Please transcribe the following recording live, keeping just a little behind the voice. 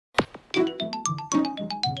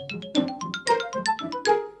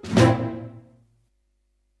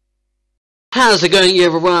How's it going,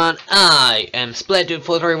 everyone? I am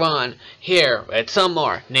Splendid431 here with some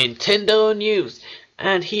more Nintendo news.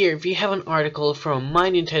 And here we have an article from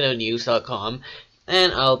mynintendonews.com,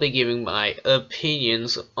 and I'll be giving my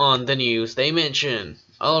opinions on the news they mention.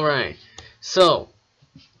 Alright, so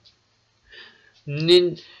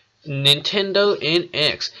Nintendo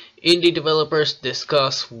NX indie developers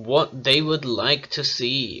discuss what they would like to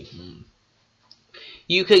see.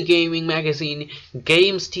 UK gaming magazine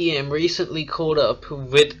Games TM recently caught up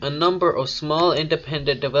with a number of small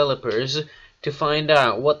independent developers to find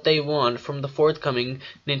out what they want from the forthcoming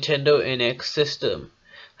Nintendo NX system.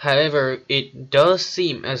 However, it does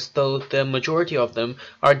seem as though the majority of them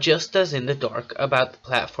are just as in the dark about the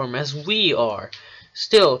platform as we are.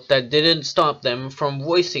 Still, that didn't stop them from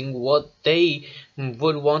voicing what they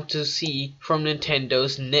would want to see from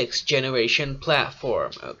Nintendo's next generation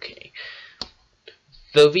platform. Okay.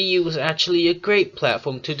 The Wii U was actually a great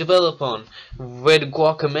platform to develop on, with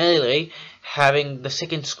Guacamelee having the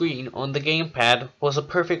second screen on the gamepad was a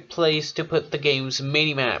perfect place to put the game's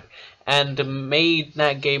minimap, and made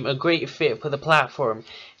that game a great fit for the platform.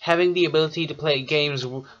 Having the ability to play games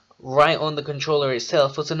right on the controller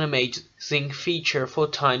itself was an amazing feature for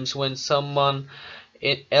times when someone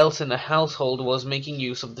else in the household was making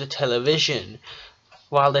use of the television.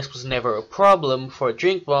 While this was never a problem for a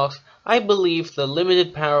Drinkbox, I believe the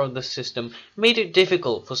limited power of the system made it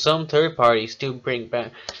difficult for some third parties to bring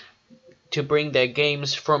their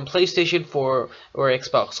games from PlayStation 4 or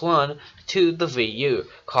Xbox One to the Wii U,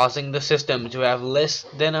 causing the system to have less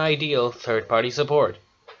than ideal third-party support.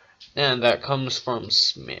 And that comes from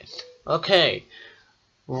Smith. Okay,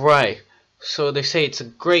 right, so they say it's a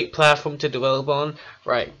great platform to develop on,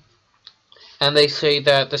 right. And they say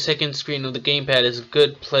that the second screen of the gamepad is a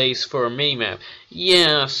good place for a minimap.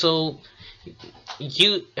 Yeah, so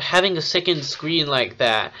you having a second screen like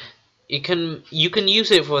that, you can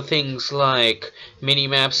use it for things like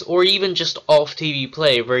minimaps or even just off TV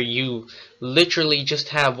play, where you literally just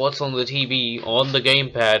have what's on the TV on the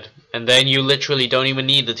gamepad, and then you literally don't even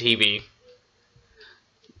need the TV.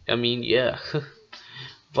 I mean, yeah.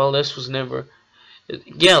 Well, this was never,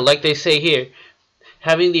 yeah, like they say here,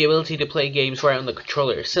 having the ability to play games right on the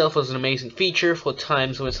controller itself was an amazing feature for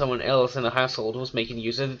times when someone else in the household was making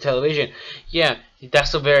use of the television. Yeah,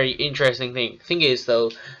 that's a very interesting thing. Thing is, though,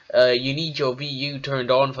 you need your Wii U turned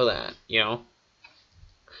on for that, you know.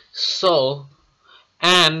 So,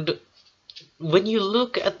 and when you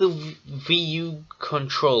look at the Wii U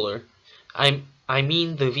controller, I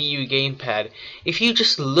mean the Wii U gamepad, if you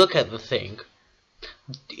just look at the thing,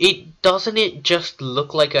 doesn't it just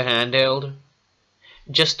look like a handheld?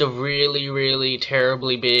 Just a really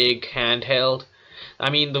terribly big handheld. I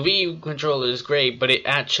mean, the Wii U controller is great, but it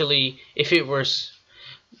actually,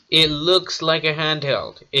 it looks like a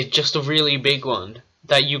handheld. It's just a really big one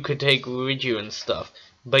that you could take with you and stuff,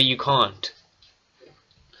 but you can't.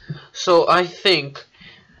 So I think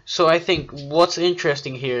what's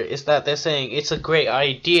interesting here is that they're saying it's a great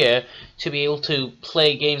idea to be able to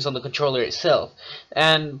play games on the controller itself,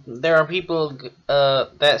 and there are people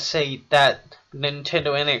that say that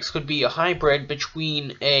Nintendo NX could be a hybrid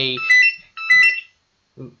between a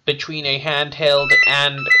handheld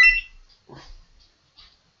and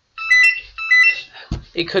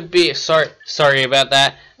it could be sorry about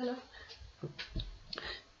that. Hello.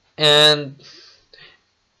 And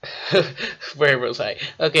where was I?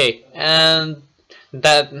 Okay, and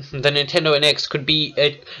that the Nintendo NX could be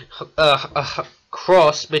a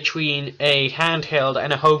cross between a handheld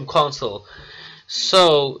and a home console.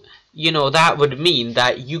 So, you know, that would mean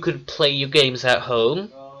that you could play your games at home,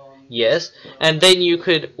 yes, and then you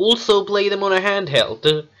could also play them on a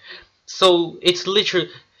handheld. So it's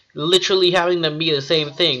literally having them be the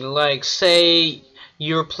same thing. Like, say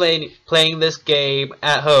you're playing this game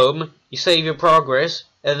at home, you save your progress,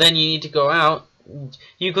 and then you need to go out,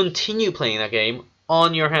 you continue playing that game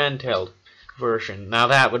on your handheld version. Now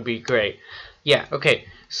that would be great. Yeah, okay,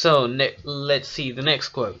 so let's see the next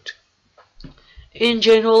quote. In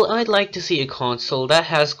general, I'd like to see a console that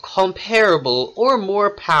has comparable or more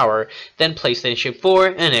power than PlayStation 4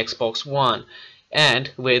 and Xbox One,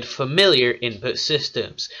 and with familiar input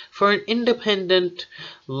systems. For an independent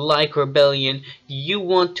like Rebellion, you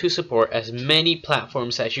want to support as many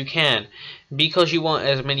platforms as you can, because you want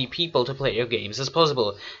as many people to play your games as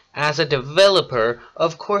possible. As a developer,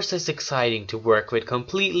 of course it's exciting to work with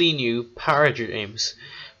completely new paradigms,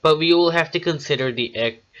 but we all have to consider the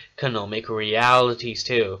economic realities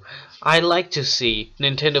too. I'd like to see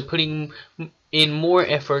Nintendo putting in more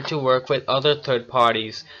effort to work with other third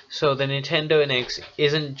parties, so the Nintendo NX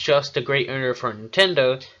isn't just a great earner for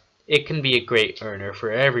Nintendo, it can be a great earner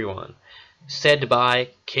for everyone. said by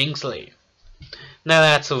Kingsley. Now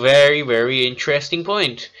that's a very, very interesting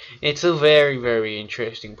point. It's a very, very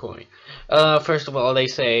interesting point. First of all, they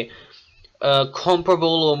say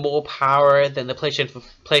comparable or more power than the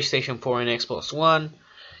PlayStation 4 and Xbox One.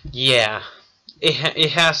 Yeah,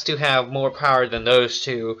 it has to have more power than those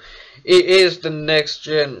two. It is the next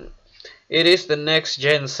gen. It is the next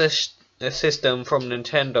gen system from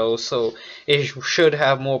Nintendo, so it should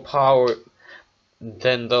have more power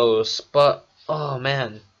than those. But oh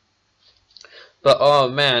man.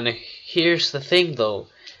 Here's the thing though.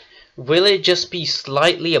 Will it just be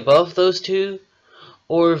slightly above those two?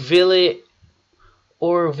 Or will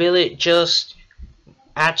it just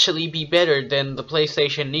actually be better than the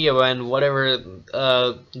PlayStation Neo and whatever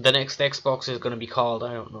the next Xbox is gonna be called?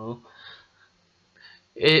 I don't know.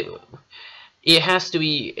 It has to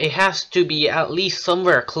be at least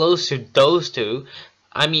somewhere close to those two.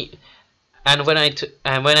 I mean, and when I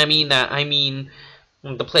mean that, I mean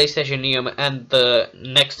the PlayStation Neo and the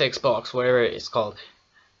next Xbox, whatever it's called,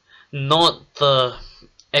 not the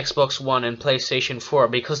Xbox One and PlayStation 4,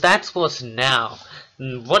 because that's what's now.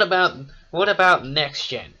 What about next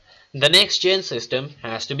gen? The next gen system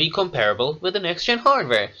has to be comparable with the next gen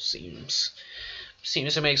hardware. Seems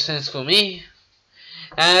to make sense for me.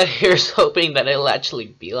 Here's hoping that it'll actually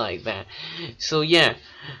be like that. So yeah,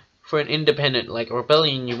 for an independent like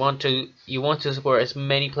Rebellion, you want to support as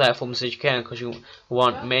many platforms as you can because you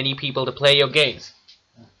want many people to play your games.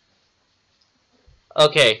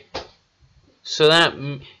 Okay, so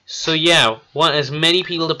yeah, want as many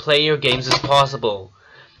people to play your games as possible.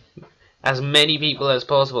 As many people as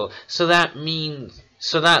possible. So that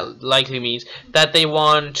likely means that they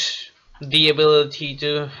want the ability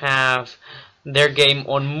to have their game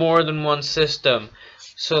on more than one system.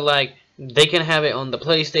 So like they can have it on the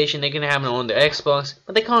PlayStation, they can have it on the Xbox,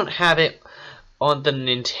 but they can't have it on the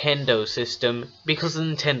Nintendo system because the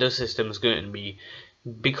Nintendo system is going to be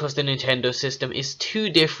the Nintendo system is too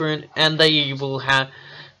different, and they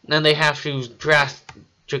have to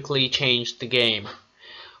drastically change the game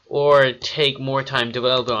or take more time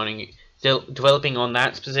developing on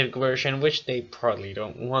that specific version, which they probably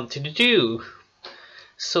don't want to do.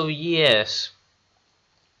 So yes.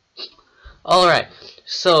 Alright,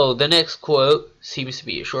 so the next quote seems to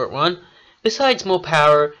be a short one. Besides more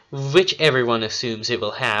power, which everyone assumes it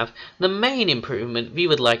will have, the main improvement we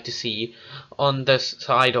would like to see on the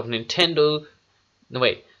side of Nintendo... No,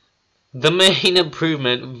 wait. The main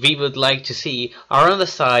improvement we would like to see are on the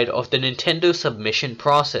side of the Nintendo submission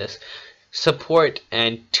process, support,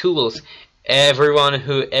 and tools. Everyone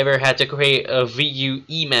who ever had to create a VU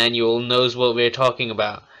e-manual knows what we're talking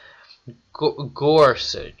about.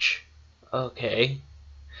 Gorsuch. Okay.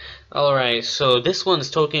 Alright, so this one's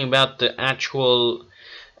talking about the actual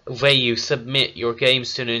way you submit your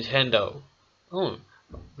games to Nintendo. Oh,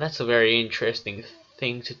 that's a very interesting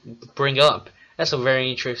thing to bring up. That's a very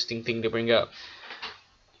interesting thing to bring up.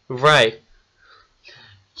 Right.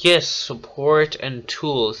 Yes, support and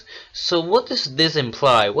tools. So what does this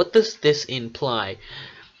imply? What does this imply?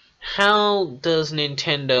 How does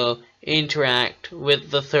Nintendo interact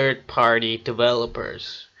with the third-party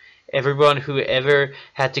developers? Everyone who ever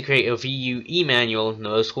had to create a VU e-manual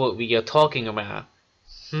knows what we are talking about.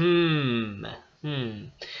 I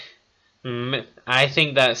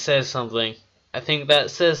think that says something.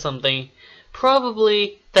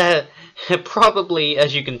 Probably,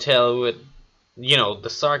 as you can tell with, the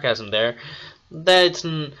sarcasm there,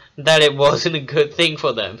 that it wasn't a good thing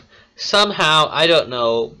for them. Somehow, I don't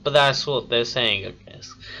know, but that's what they're saying, I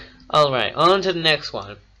guess. Alright, on to the next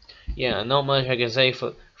one. Yeah, not much I can say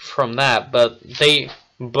from that, but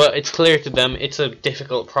it's clear to them it's a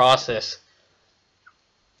difficult process.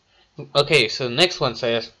 Okay, so the next one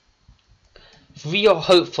says, we are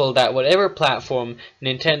hopeful that whatever platform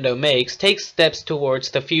Nintendo makes takes steps towards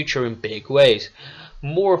the future in big ways.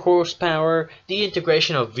 More horsepower, the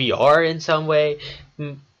integration of VR in some way,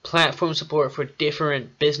 platform support for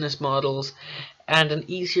different business models, and an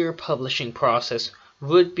easier publishing process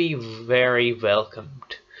would be very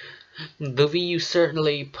welcomed. The Wii U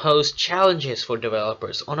certainly posed challenges for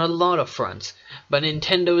developers on a lot of fronts, but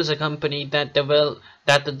Nintendo is a company that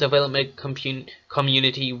the development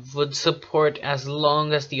community would support as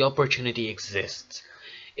long as the opportunity exists.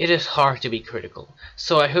 It is hard to be critical,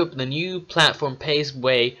 so I hope the new platform paves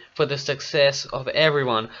way for the success of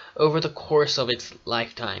everyone over the course of its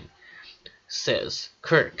lifetime, says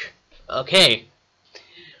Kirk. Okay.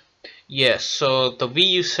 Yes, so the Wii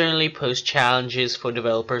U certainly posed challenges for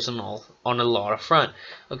developers on a lot of fronts.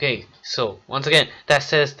 Okay, so once again, that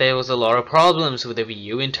says there was a lot of problems with the Wii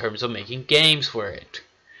U in terms of making games for it.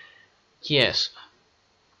 Yes.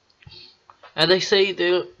 and they say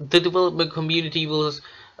the development community will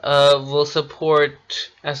support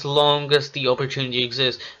as long as the opportunity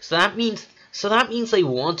exists. So that means they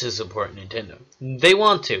want to support Nintendo. They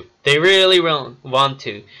want to. They really want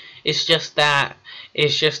to. It's just that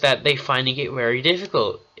they finding it very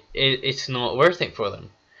difficult. It's not worth it for them.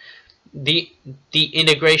 The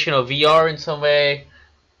integration of VR in some way,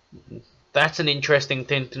 that's an interesting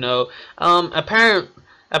thing to know.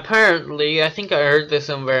 Apparently, I think I heard this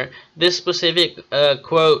somewhere. This specific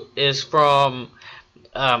quote is from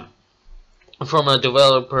a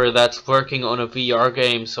developer that's working on a VR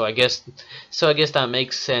game. So I guess that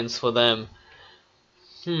makes sense for them.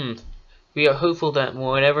 We are hopeful that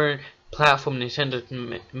whatever platform Nintendo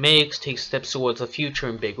makes takes steps towards the future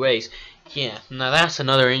in big ways. Yeah, now that's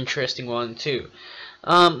another interesting one too.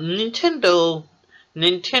 Nintendo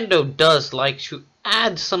does like to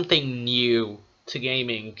add something new to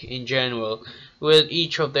gaming in general with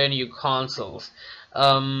each of their new consoles.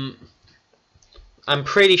 I'm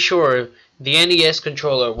pretty sure the NES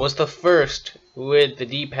controller was the first with the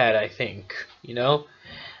D-pad, I think, you know,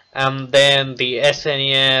 and then the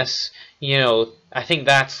SNES, you know, I think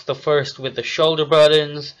that's the first with the shoulder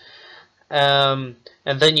buttons, and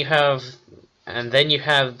then you have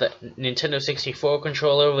the Nintendo 64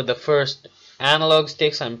 controller with the first analog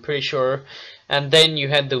sticks, I'm pretty sure, and then you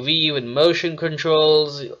had the Wii with motion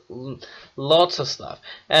controls, lots of stuff,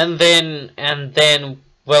 and then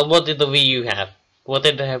well, what did the Wii U have? What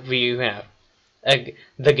did the Wii U have?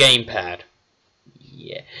 The gamepad.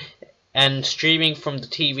 Yeah, and streaming from the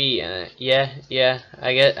TV. Yeah.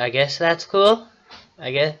 I guess that's cool.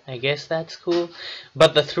 I guess that's cool.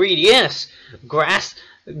 But the 3DS,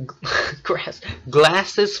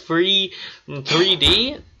 glasses free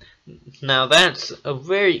 3D. Now that's a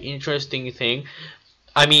very interesting thing.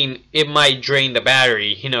 I mean, it might drain the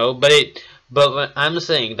battery, you know, but I'm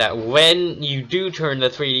saying that when you do turn the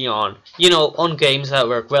 3D on, you know, on games that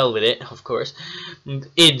work well with it, of course,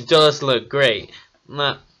 it does look great.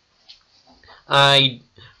 I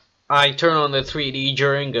turn on the 3D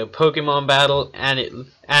during a Pokemon battle, and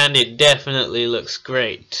it definitely looks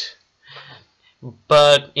great.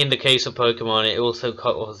 But in the case of Pokemon, it also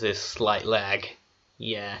causes slight lag.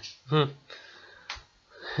 Yeah.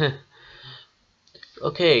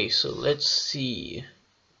 Okay, so let's see.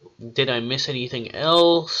 Did I miss anything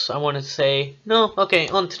else I wanted to say? No? Okay,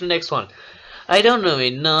 on to the next one. I don't know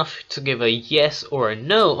enough to give a yes or a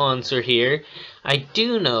no answer here. I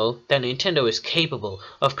do know that Nintendo is capable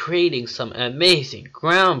of creating some amazing,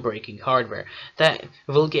 groundbreaking hardware that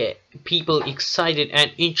will get people excited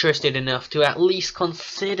and interested enough to at least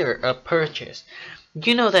consider a purchase.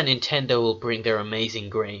 You know that Nintendo will bring their amazing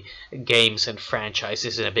games and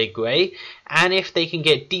franchises in a big way, and if they can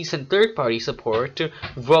get decent third-party support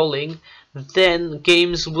rolling, then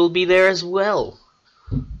games will be there as well.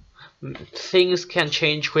 Things can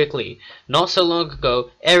change quickly. Not so long ago,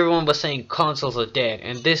 everyone was saying consoles are dead,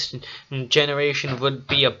 and this generation would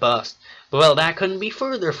be a bust. Well, that couldn't be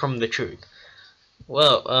further from the truth.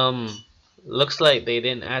 Well, looks like they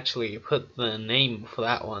didn't actually put the name for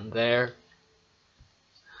that one there.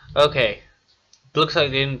 Okay, looks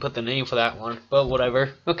like they didn't put the name for that one, but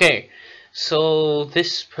whatever. Okay, so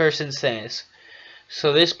this person says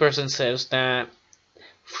that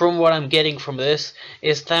from what I'm getting from this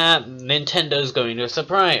is that Nintendo's going to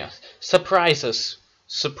surprise us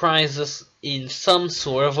in some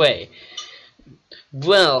sort of way.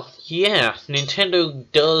 Well, yeah, Nintendo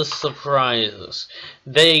does surprise us.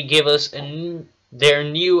 They give us their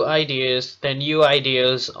new ideas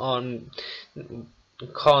on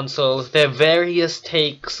consoles, their various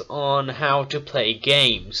takes on how to play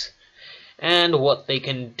games, and what they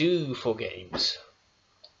can do for games.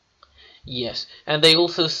 Yes, and they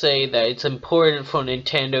also say that it's important for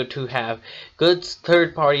Nintendo to have good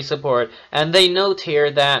third-party support, and they note here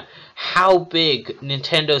that how big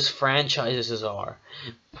Nintendo's franchises are.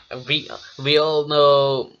 We all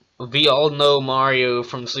know Mario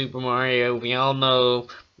from Super Mario. We all know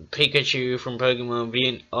Pikachu from Pokemon.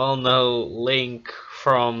 We all know Link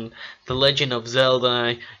from The Legend of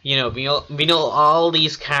Zelda. You know, we know all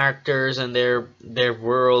these characters and their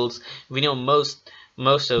worlds. We know most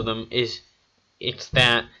of them. It's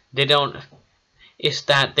that they don't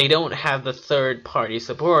have the third party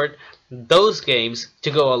support, those games, to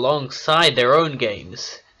go alongside their own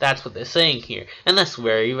games. That's what they're saying here, and that's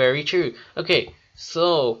very, very true. Okay,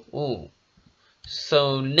 so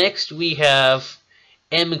next we have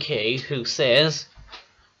MK, who says,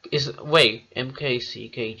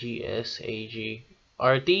 MKCKGSAG,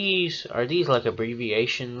 are these like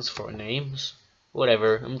abbreviations for names?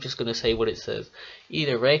 Whatever, I'm just gonna say what it says.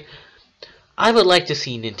 Either way, I would like to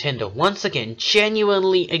see Nintendo once again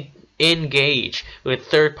genuinely engage with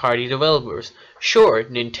third-party developers. Sure,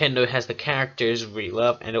 Nintendo has the characters we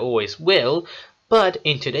love and always will, but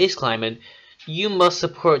in today's climate, you must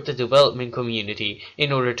support the development community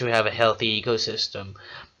in order to have a healthy ecosystem.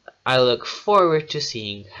 I look forward to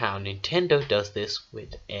seeing how Nintendo does this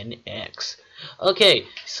with NX. Okay,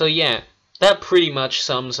 so yeah, that pretty much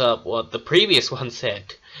sums up what the previous one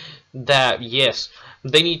said. That yes,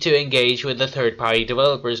 they need to engage with the third-party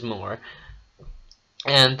developers more,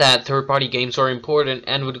 and that third-party games are important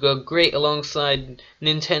and would go great alongside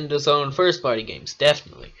Nintendo's own first-party games,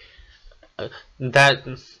 definitely. That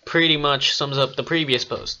pretty much sums up the previous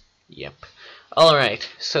post. Yep. Alright,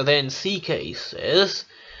 so then CK says,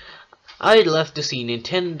 I'd love to see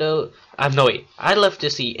I'd love to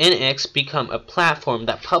see NX become a platform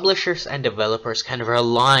that publishers and developers can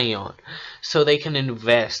rely on, so they can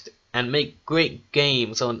invest and make great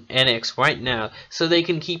games on NX right now, so they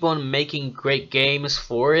can keep on making great games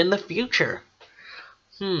for in the future.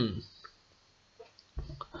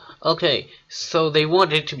 Okay, so they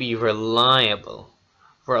want it to be reliable.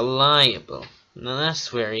 Now that's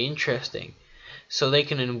very interesting. So they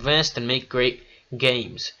can invest and make great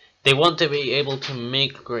games. They want to be able to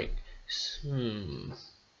make great.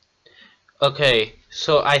 Okay,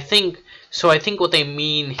 so I think what they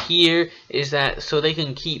mean here is that so they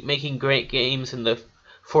can keep making great games in the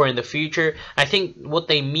future. I think what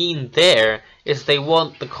they mean there is they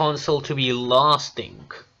want the console to be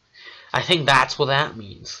lasting. I think that's what that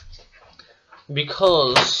means.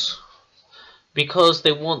 Because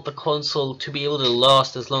they want the console to be able to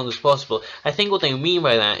last as long as possible. I think what they mean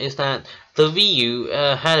by that is that the Wii U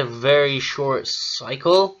had a very short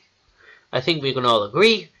cycle. I think we can all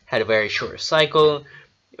agree, had a very short cycle,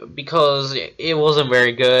 because it wasn't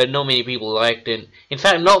very good. Not many people liked it. In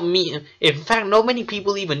fact, not many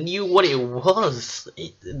people even knew what it was.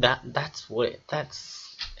 That's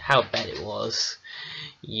how bad it was.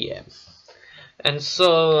 Yeah. And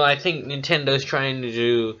so I think Nintendo's trying to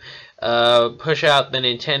do push out the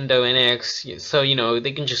Nintendo NX, so you know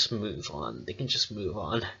they can just move on. They can just move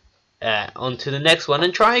on to the next one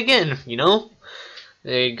and try again. You know,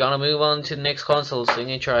 they're gonna move on to the next console, so they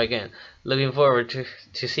can try again. Looking forward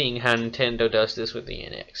to seeing how Nintendo does this with the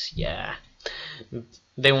NX. Yeah,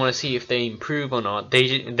 they want to see if they improve or not.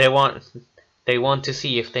 They want to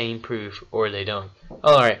see if they improve or they don't.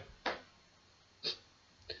 All right.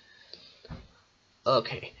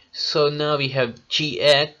 Okay, so now we have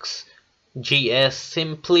GS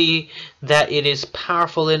simply that it is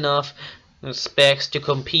powerful enough specs to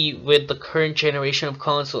compete with the current generation of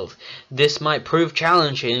consoles. This might prove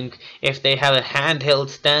challenging if they have a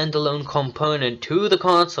handheld standalone component to the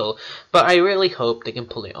console, but I really hope they can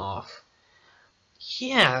pull it off.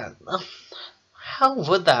 Yeah, how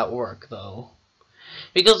would that work though?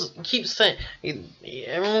 Because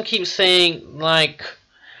everyone keeps saying like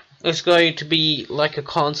it's going to be like a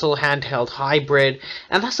console handheld hybrid,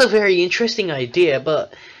 and that's a very interesting idea,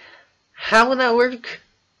 but how would that work?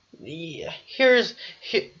 Yeah,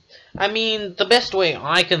 I mean, the best way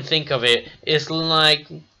I can think of it is like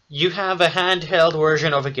you have a handheld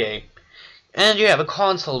version of a game and you have a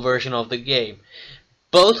console version of the game.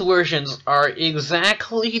 Both versions are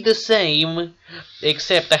exactly the same,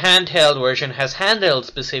 except the handheld version has handheld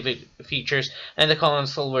specific features and the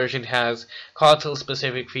console version has console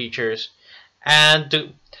specific features, and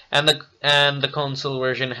the console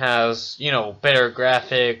version has, you know, better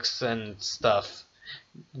graphics and stuff,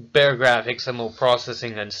 more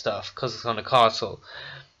processing and stuff because it's on a console,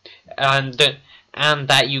 and that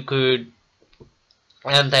you could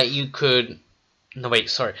and that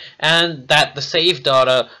the save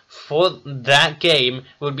data for that game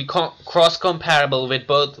would be cross-compatible with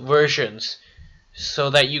both versions, so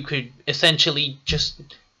that you could essentially just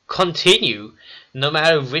continue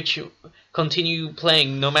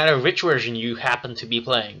playing no matter which version you happen to be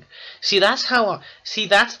playing. That's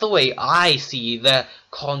the way I see the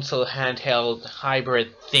console handheld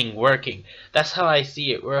hybrid thing working. That's how I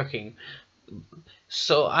see it working.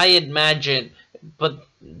 So I imagine, but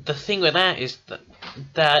the thing with that is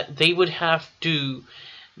that they would have to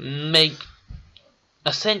make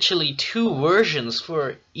essentially two versions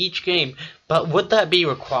for each game. But would that be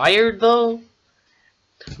required though?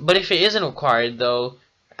 But if it isn't required though,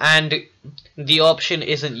 and the option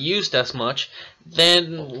isn't used as much,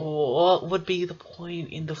 then what would be the point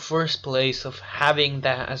in the first place of having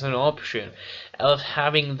that as an option, of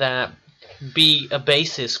having that be a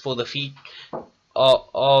basis for the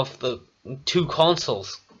of the two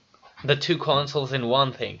consoles in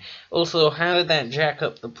one thing? Also, how did that jack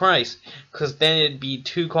up the price? Because then it'd be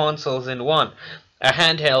two consoles in one. a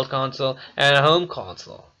handheld console, and a home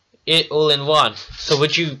console. It all in one. So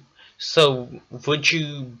would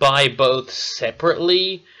you buy both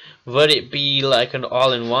separately? Would it be like an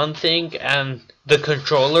all-in-one thing, and the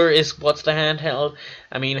controller is what's the handheld?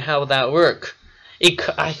 I mean, how would that work?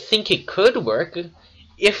 I think it could work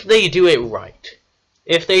if they do it right.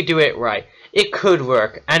 If they do it right, it could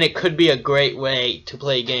work, and it could be a great way to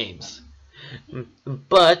play games.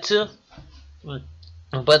 But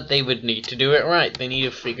they would need to do it right. They need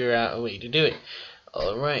to figure out a way to do it.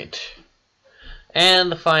 Alright.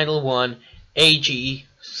 And the final one, AG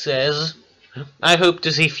says, I hope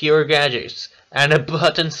to see fewer gadgets and a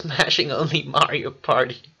button smashing only Mario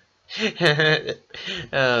Party.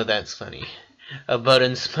 Oh, that's funny. A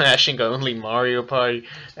button smashing only Mario Party,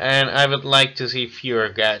 and I would like to see fewer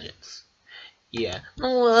gadgets. Yeah.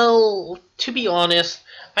 Well, to be honest,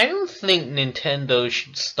 I don't think Nintendo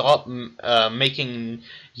should stop making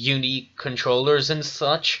unique controllers and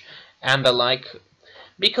such and the like,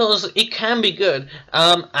 because it can be good.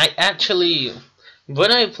 I actually,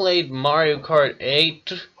 when I played Mario Kart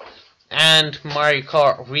 8 and Mario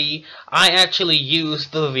Kart Wii, I actually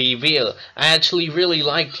used the Wii wheel. I actually really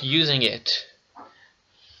liked using it,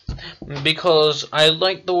 because I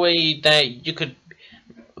liked the way that you could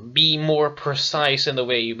be more precise in the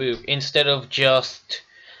way you move, instead of just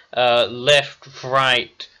left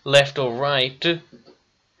or right.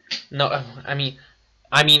 No, I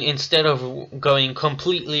mean instead of going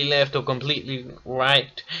completely left or completely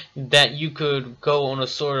right, that you could go on a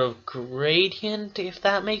sort of gradient, if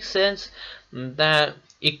that makes sense. That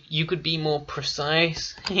you could be more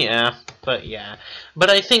precise. Yeah. But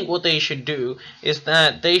I think what they should do is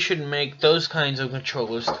that they should make those kinds of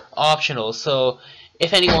controllers optional, so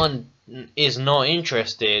if anyone is not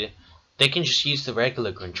interested, they can just use the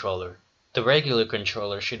regular controller. The regular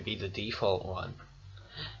controller should be the default one.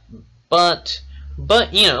 But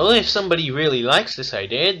you know, if somebody really likes this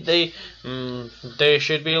idea, they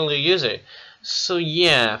should be able to use it. So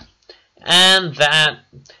yeah, and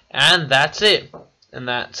that's it. And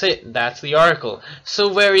that's it. That's the article.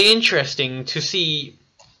 So very interesting to see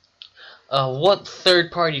what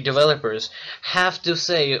third-party developers have to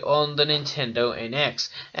say on the Nintendo NX.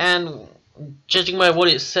 And judging by what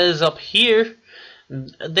it says up here,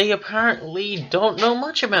 they apparently don't know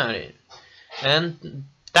much about it. And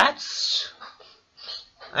that's...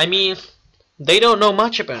 I mean, they don't know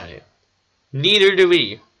much about it. Neither do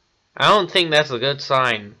we. I don't think that's a good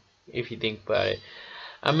sign, if you think about it.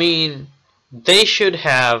 I mean, they should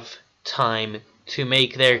have time to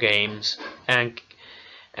make their games and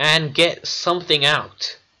get something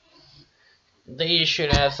out. They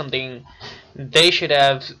should have something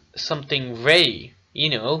ready, you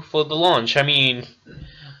know, for the launch. I mean,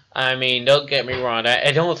 don't get me wrong,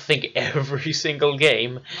 I don't think every single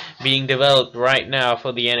game being developed right now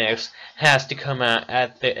for the NX has to come out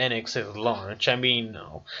at the NX's launch. I mean,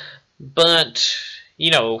 no. But,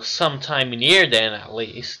 you know, sometime near then at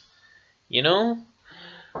least. You know?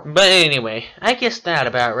 But anyway, I guess that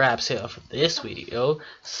about wraps it up for this video.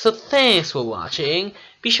 So thanks for watching.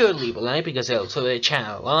 Be sure to leave a like because it helps with the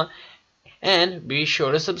channel a lot. And be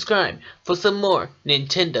sure to subscribe for some more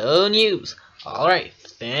Nintendo news. Alright,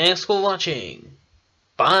 thanks for watching.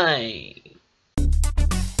 Bye.